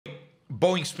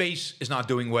Boeing Space is not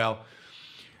doing well.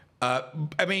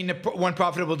 I mean, one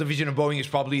profitable division of Boeing is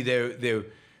probably their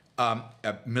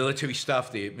military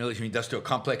stuff, the military industrial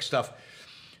complex stuff.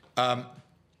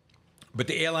 But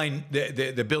the airline,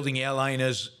 the building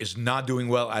airliners is not doing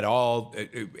well at all.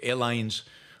 Airlines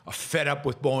are fed up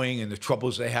with Boeing and the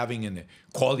troubles they're having and the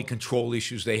quality control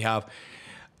issues they have.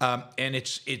 And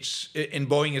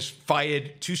Boeing has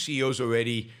fired 2 CEOs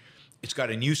already. It's got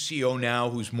a new CEO now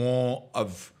who's more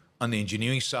on the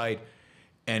engineering side,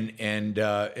 and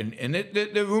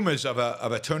the rumors of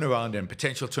a turnaround and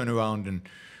potential turnaround and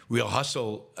real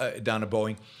hustle down at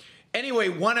Boeing. Anyway,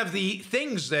 one of the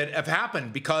things that have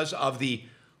happened because of the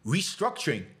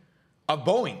restructuring of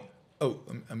Boeing. Oh,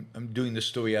 I'm doing this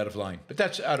story out of line, but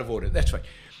that's out of order. That's fine.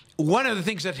 One of the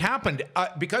things that happened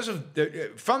because of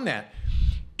from that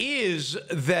is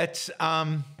that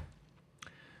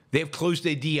they have closed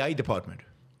their DEI department,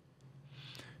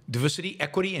 diversity,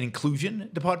 equity, and inclusion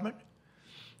department.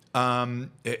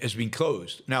 Has been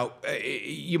closed. Now,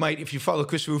 you might, if you follow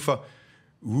Chris Rufo.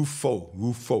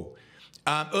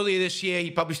 Earlier this year,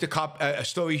 he published a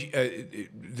story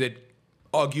that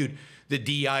argued that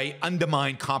DEI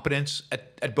undermined competence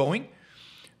at Boeing.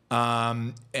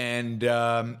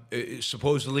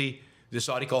 Supposedly, this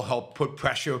article helped put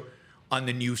pressure on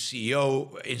the new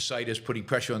CEO, insiders putting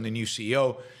pressure on the new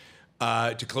CEO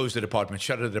to close the department,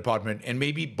 shutter the department. And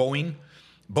maybe Boeing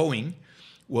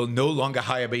will no longer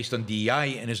hire based on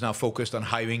DEI and is now focused on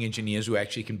hiring engineers who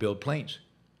actually can build planes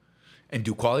and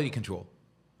do quality control.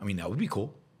 I mean, that would be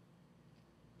cool.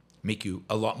 Make you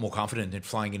a lot more confident in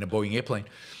flying in a Boeing airplane.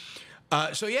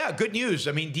 So yeah, good news.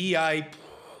 I mean, DEI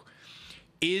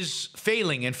is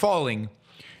failing and falling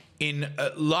in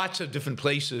lots of different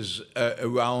places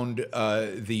around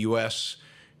the U.S.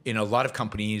 In a lot of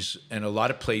companies and a lot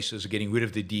of places are getting rid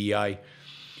of the DEI.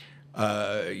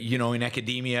 In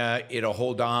academia, it'll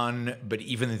hold on, but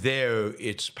even there,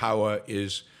 its power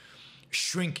is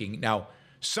shrinking. Now,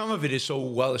 some of it is so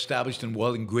well established and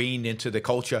well ingrained into the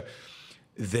culture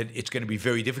that it's going to be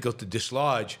very difficult to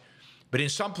dislodge. But in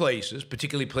some places,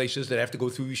 particularly places that have to go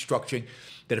through restructuring,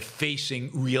 that are facing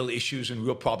real issues and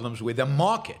real problems where the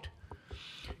market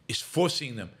is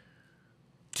forcing them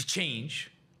to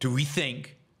change, to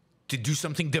rethink, to do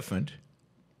something different,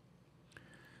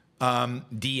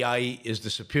 DEI is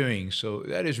disappearing. So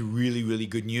that is really, really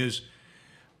good news.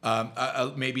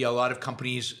 Maybe a lot of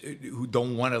companies who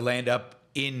don't want to land up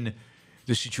in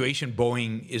the situation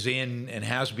Boeing is in and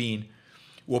has been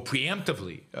will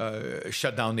preemptively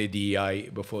shut down their DEI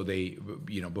before they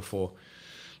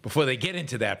get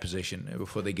into that position,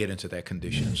 before they get into that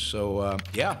condition. So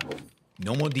yeah,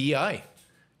 no more DEI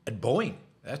at Boeing.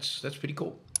 That's pretty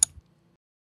cool.